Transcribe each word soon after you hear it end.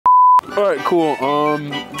All right, cool.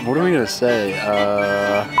 What are we gonna say?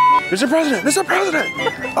 Mr. President, Mr. President!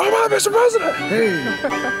 Oh my, Mr. President!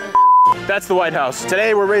 Hey. That's the White House.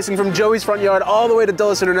 Today we're racing from Joey's front yard all the way to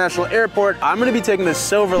Dulles International Airport. I'm gonna be taking the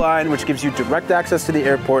Silver Line, which gives you direct access to the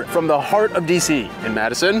airport from the heart of DC in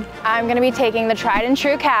Madison. I'm gonna be taking the tried and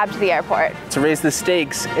true cab to the airport. To raise the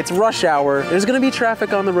stakes, it's rush hour. There's gonna be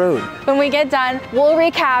traffic on the road. When we get done, we'll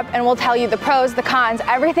recap and we'll tell you the pros, the cons,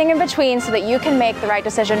 everything in between so that you can make the right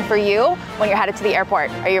decision for you when you're headed to the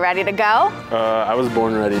airport. Are you ready to go? I was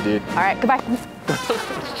born ready, dude. All right, goodbye.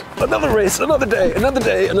 Another race, another day,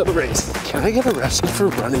 another race. Can I get arrested for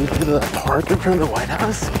running to the park in front of the White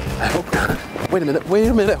House? I hope not. Wait a minute,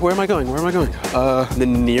 where am I going? The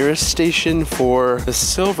nearest station for the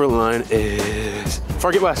Silver Line is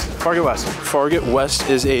Farragut West. Farragut West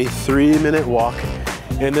is a 3-minute walk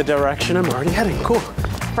in the direction I'm already heading. Cool.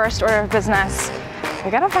 First order of business,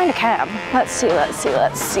 we gotta find a cab. Let's see.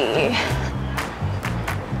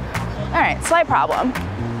 All right, slight problem.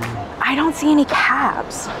 I don't see any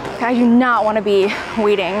cabs. I do not want to be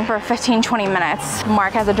waiting for 15-20 minutes.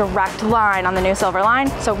 Mark has a direct line on the new Silver Line,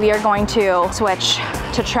 so we are going to switch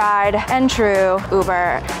to tried and true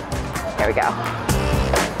Uber. Here we go.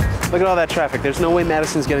 Look at all that traffic. There's no way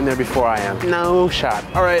Madison's getting there before I am. No shot.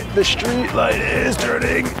 All right, the street light is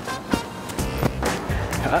turning.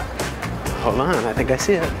 Hold on, I think I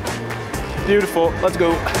see it. Beautiful, let's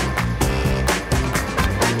go.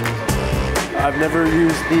 I've never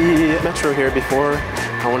used the metro here before.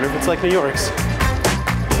 I wonder if it's like New York's.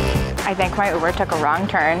 I think my Uber took a wrong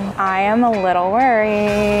turn. I am a little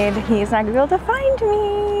worried. He's not gonna be able to find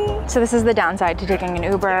me. So this is the downside to taking an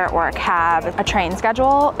Uber or a cab. A train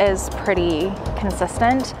schedule is pretty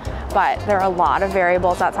consistent, but there are a lot of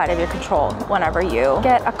variables outside of your control whenever you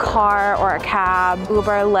get a car or a cab,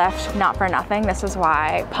 Uber, Lyft, not for nothing. This is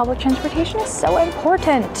why public transportation is so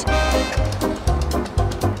important.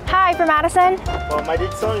 Hi, from Madison. From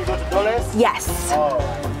Madison, you go to Dulles? Yes. Oh.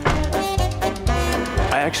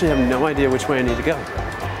 I actually have no idea which way I need to go.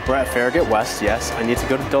 We're at Farragut West, yes. I need to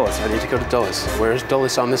go to Dulles. Where's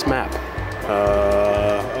Dulles on this map?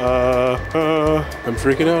 I'm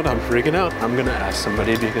freaking out. I'm gonna ask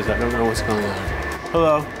somebody because I don't know what's going on.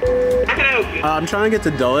 Hello. How can I help you? I'm trying to get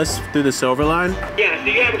to Dulles through the Silver Line. Yeah,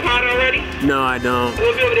 do you have a card already? No, I don't.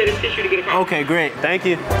 We'll be over there to assist you to get a card. Okay, great. Thank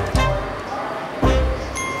you.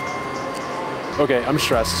 Okay, I'm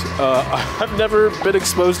stressed. I've never been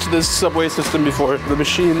exposed to this subway system before. The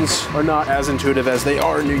machines are not as intuitive as they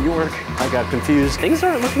are in New York. I got confused. Things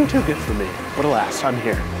aren't looking too good for me. But alas, I'm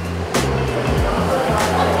here.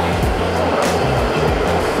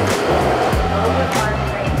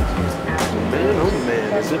 Man, oh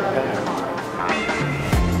man, is it packed.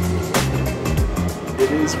 It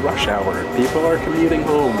is rush hour. People are commuting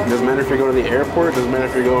home. Doesn't matter if you're going to the airport, doesn't matter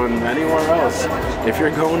if you're going anywhere else. If you're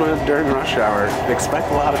going during rush hour, expect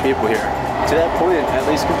a lot of people here. To that point, at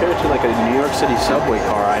least compared to like a New York City subway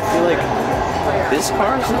car, I feel like this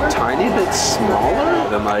car is a tiny bit smaller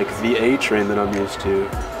than like the A train that I'm used to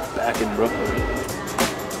back in Brooklyn.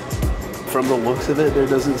 From the looks of it, there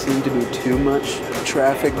doesn't seem to be too much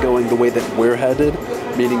traffic going the way that we're headed,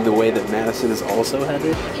 meaning the way that Madison is also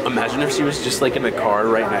headed. Imagine if she was just like in a car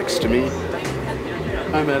right next to me.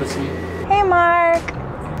 Hi, Madison. Hey, Mark.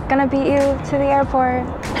 Gonna beat you to the airport.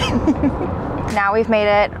 Now we've made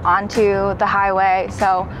it onto the highway,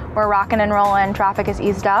 so we're rocking and rolling. Traffic is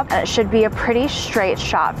eased up, and it should be a pretty straight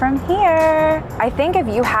shot from here. I think if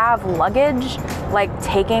you have luggage, like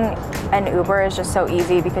taking an Uber is just so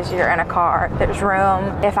easy because you're in a car, there's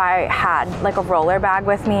room. If I had like a roller bag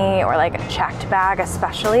with me or like a checked bag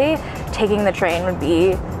especially, taking the train would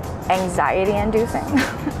be anxiety inducing.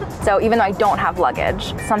 So even though I don't have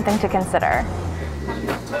luggage, something to consider.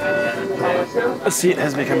 A seat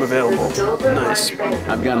has become available. Nice.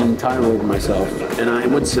 I've gotten entirely over myself, and I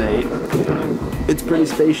would say it's pretty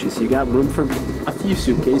spacious. You got room for a few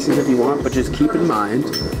suitcases if you want, but just keep in mind,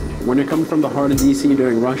 when you're coming from the heart of DC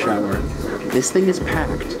during rush hour, this thing is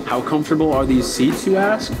packed. How comfortable are these seats, you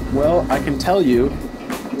ask? Well, I can tell you,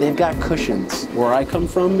 they've got cushions. Where I come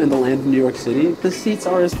from, in the land of New York City, the seats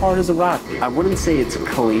are as hard as a rock. I wouldn't say it's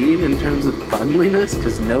clean in terms of cleanliness,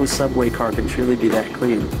 because no subway car can truly be that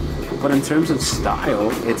clean. But in terms of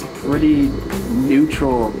style, it's pretty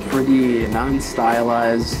neutral, pretty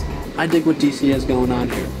non-stylized. I dig what DC has going on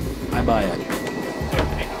here. I buy it.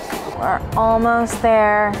 We're almost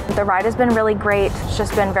there. The ride has been really great. It's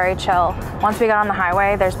just been very chill. Once we got on the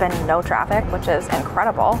highway, there's been no traffic, which is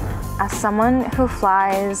incredible. As someone who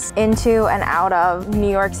flies into and out of New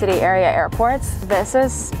York City area airports, this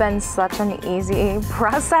has been such an easy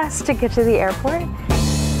process to get to the airport.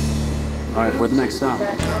 All right, where's the next stop?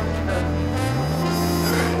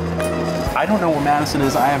 I don't know where Madison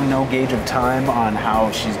is. I have no gauge of time on how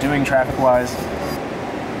she's doing traffic-wise.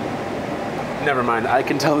 Never mind, I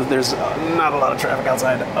can tell that there's not a lot of traffic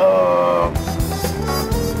outside. Oh.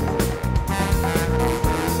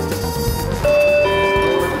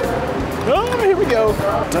 Oh, here we go.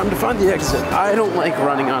 Time to find the exit. I don't like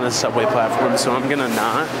running on a subway platform, so I'm gonna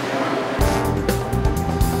not.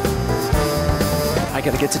 I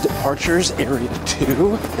gotta get to departures, area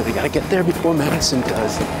 2, and I gotta get there before Madison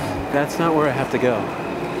does. That's not where I have to go.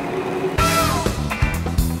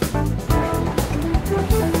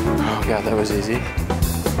 Oh God, that was easy.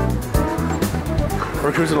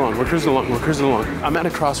 We're cruising along, we're cruising along, we're cruising along. I'm at a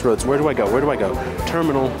crossroads. Where do I go? Where do I go?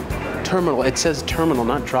 Terminal. Terminal. It says terminal,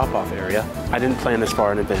 not drop-off area. I didn't plan this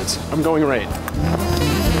far in advance. I'm going right.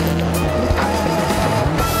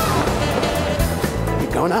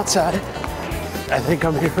 Going outside. I think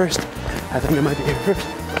I'm here first. I think I might be here first.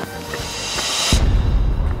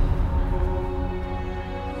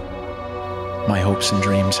 My hopes and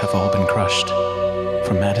dreams have all been crushed,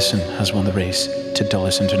 for Madison has won the race to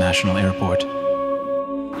Dulles International Airport.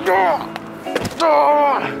 Got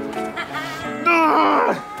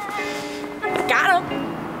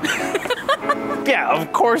him. Yeah,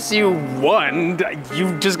 of course you won.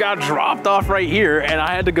 You just got dropped off right here, and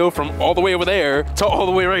I had to go from all the way over there to all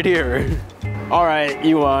the way right here. All right,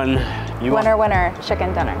 you won. Winner, winner,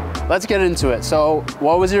 chicken dinner. Let's get into it. So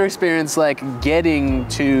what was your experience like getting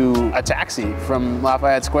to a taxi from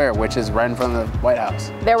Lafayette Square, which is right in front of the White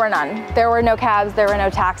House? There were none. There were no cabs, there were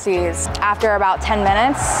no taxis. After about 10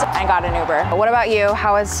 minutes, I got an Uber. What about you?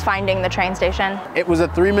 How was finding the train station? It was a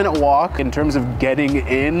 3-minute walk in terms of getting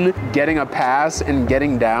in, getting a pass, and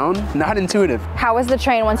getting down. Not intuitive. How was the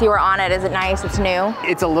train once you were on it? Is it nice? It's new?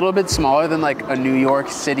 It's a little bit smaller than like a New York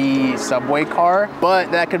City subway car,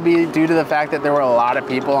 but that could be due to the fact that there were a lot of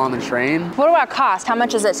people on the train. What about cost? How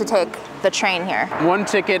much is it to take the train here? One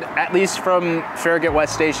ticket, at least from Farragut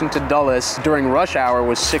West Station to Dulles during rush hour,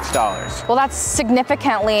 was $6. Well, that's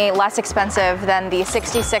significantly less expensive than the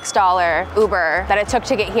 $66 Uber that it took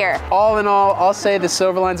to get here. All in all, I'll say the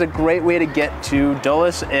Silver Line's a great way to get to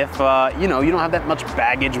Dulles if you know, you don't have that much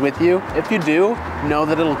baggage with you. If you do, know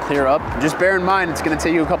that it'll clear up. Just bear in mind, it's gonna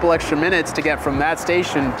take you a couple extra minutes to get from that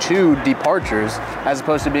station to departures, as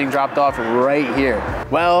opposed to being dropped off right here.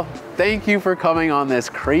 Well, thank you for coming on this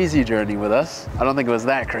crazy journey with us. I don't think it was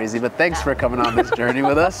that crazy, but thanks for coming on this journey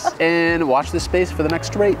with us. And watch this space for the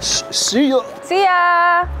next race. See ya! See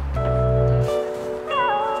ya!